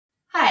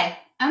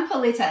I'm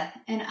Polita,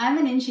 and I'm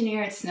an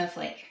engineer at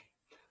Snowflake.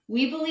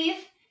 We believe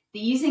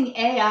that using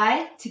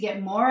AI to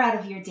get more out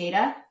of your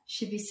data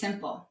should be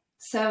simple.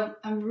 So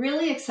I'm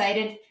really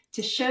excited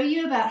to show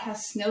you about how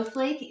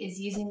Snowflake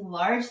is using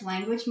large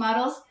language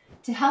models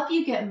to help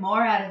you get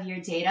more out of your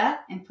data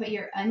and put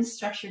your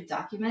unstructured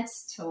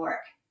documents to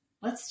work.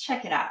 Let's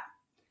check it out.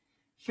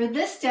 For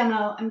this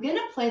demo, I'm going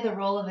to play the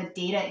role of a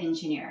data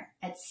engineer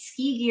at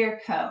Ski Gear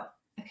Co.,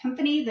 a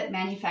company that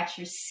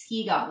manufactures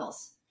ski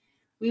goggles.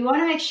 We want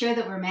to make sure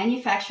that we're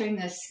manufacturing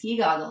those ski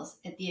goggles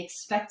at the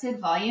expected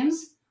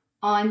volumes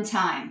on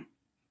time.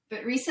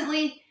 But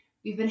recently,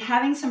 we've been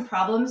having some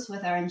problems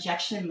with our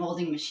injection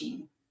molding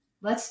machine.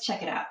 Let's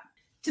check it out.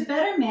 To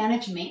better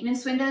manage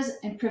maintenance windows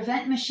and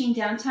prevent machine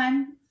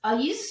downtime, I'll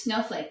use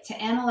Snowflake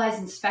to analyze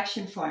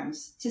inspection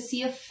forms to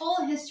see a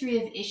full history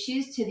of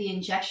issues to the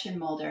injection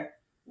molder,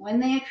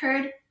 when they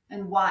occurred,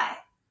 and why.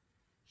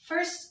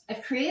 First,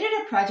 I've created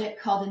a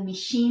project called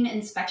Machine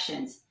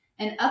Inspections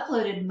and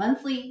uploaded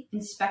monthly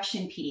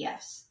inspection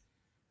PDFs.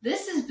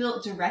 This is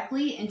built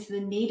directly into the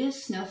native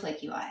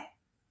Snowflake UI.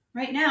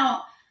 Right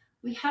now,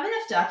 we have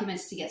enough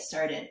documents to get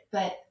started,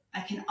 but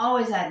I can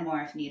always add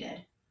more if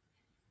needed.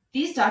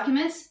 These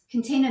documents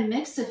contain a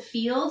mix of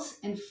fields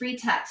and free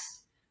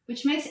text,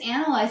 which makes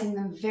analyzing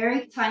them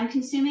very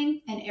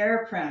time-consuming and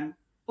error-prone,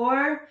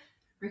 or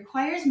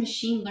requires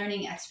machine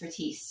learning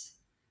expertise.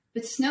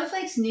 But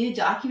Snowflake's new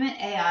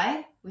Document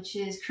AI, which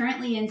is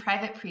currently in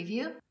private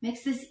preview,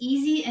 makes this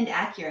easy and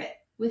accurate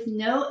with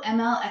no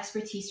ML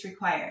expertise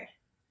required.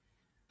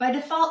 By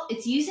default,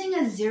 it's using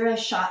a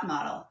zero-shot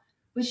model,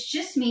 which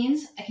just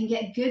means I can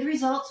get good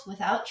results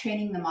without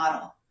training the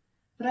model,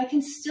 but I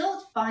can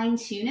still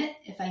fine-tune it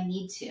if I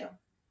need to.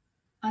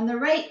 On the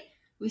right,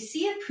 we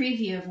see a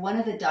preview of one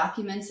of the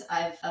documents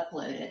I've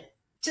uploaded.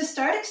 To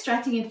start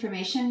extracting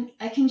information,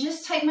 I can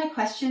just type my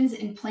questions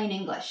in plain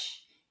English.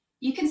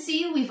 You can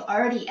see we've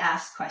already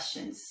asked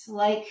questions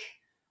like,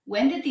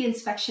 when did the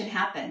inspection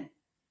happen?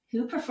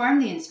 Who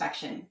performed the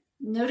inspection?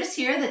 Notice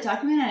here that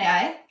Document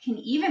AI can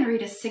even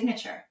read a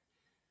signature.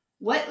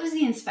 What was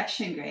the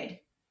inspection grade?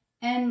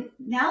 And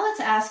now let's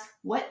ask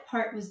what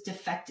part was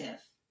defective.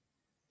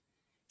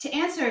 To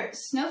answer,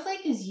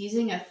 Snowflake is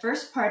using a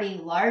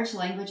first-party large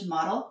language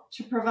model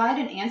to provide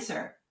an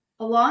answer,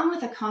 along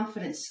with a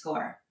confidence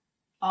score,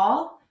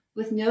 all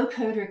with no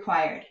code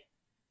required.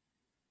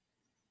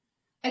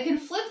 I can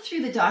flip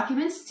through the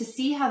documents to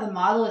see how the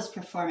model is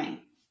performing.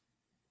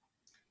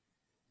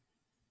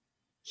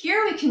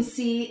 Here we can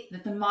see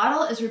that the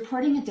model is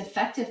reporting a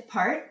defective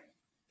part,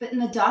 but in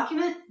the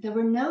document, there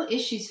were no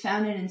issues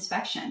found in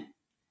inspection.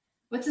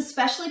 What's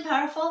especially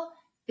powerful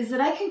is that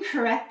I can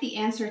correct the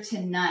answer to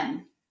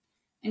none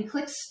and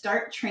click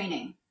Start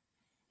Training.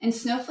 In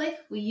Snowflake,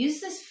 we use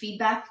this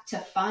feedback to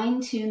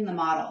fine-tune the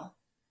model.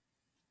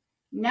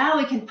 Now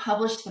we can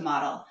publish the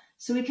model,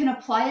 so we can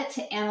apply it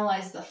to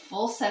analyze the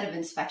full set of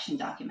inspection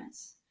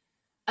documents.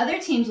 Other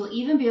teams will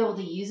even be able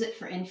to use it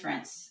for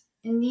inference.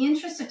 In the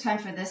interest of time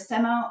for this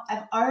demo,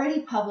 I've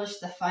already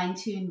published the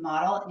fine-tuned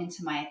model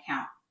into my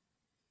account.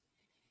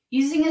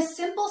 Using a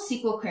simple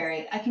SQL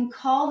query, I can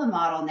call the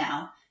model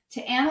now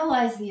to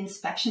analyze the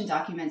inspection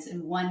documents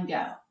in one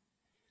go.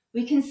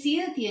 We can see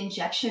that the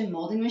injection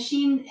molding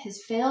machine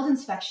has failed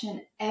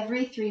inspection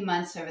every 3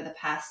 months over the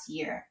past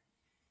year.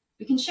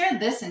 We can share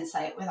this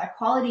insight with our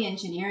quality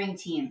engineering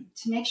team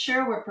to make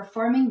sure we're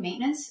performing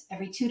maintenance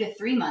every 2 to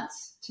 3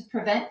 months to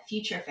prevent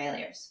future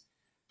failures.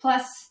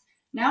 Plus,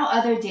 now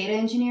other data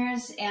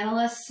engineers,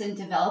 analysts, and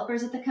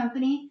developers at the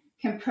company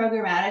can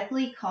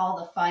programmatically call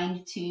the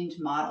fine-tuned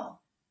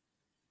model.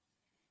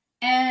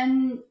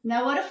 And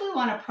now what if we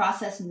want to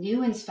process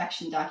new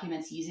inspection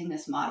documents using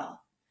this model?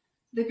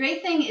 The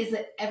great thing is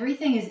that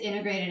everything is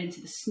integrated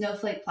into the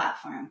Snowflake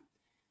platform.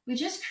 We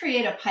just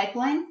create a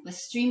pipeline with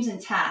streams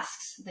and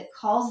tasks that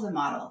calls the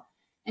model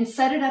and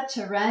set it up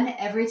to run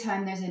every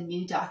time there's a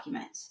new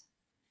document.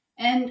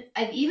 And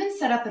I've even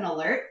set up an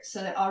alert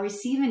so that I'll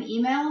receive an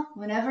email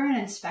whenever an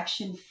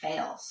inspection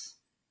fails.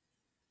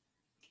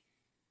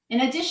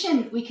 In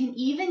addition, we can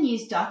even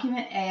use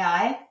Document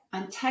AI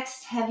on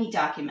text-heavy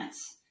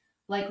documents,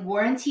 like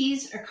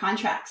warranties or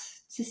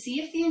contracts, to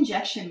see if the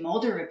injection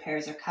molder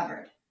repairs are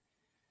covered.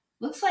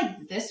 Looks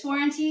like this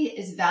warranty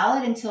is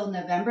valid until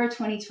November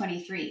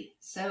 2023,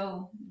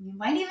 so we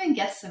might even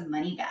get some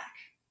money back.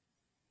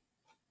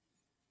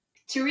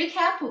 To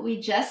recap what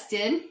we just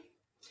did,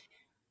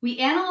 we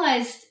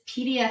analyzed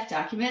PDF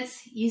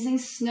documents using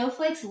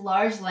Snowflake's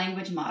large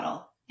language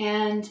model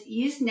and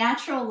used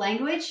natural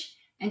language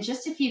and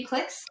just a few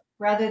clicks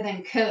rather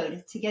than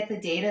code to get the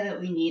data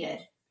that we needed.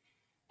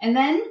 And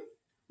then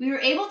we were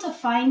able to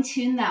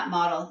fine-tune that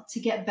model to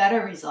get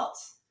better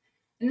results.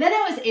 And then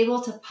I was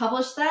able to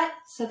publish that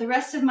so the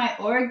rest of my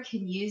org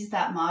can use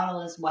that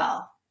model as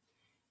well.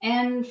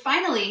 And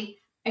finally,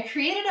 I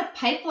created a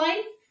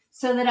pipeline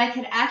so that I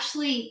could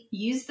actually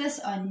use this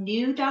on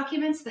new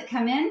documents that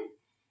come in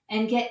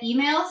and get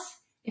emails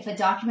if a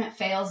document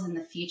fails in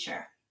the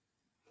future.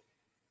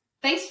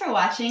 Thanks for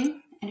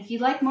watching. And if you'd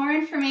like more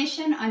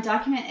information on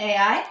Document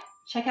AI,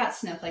 check out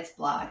Snowflake's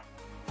blog.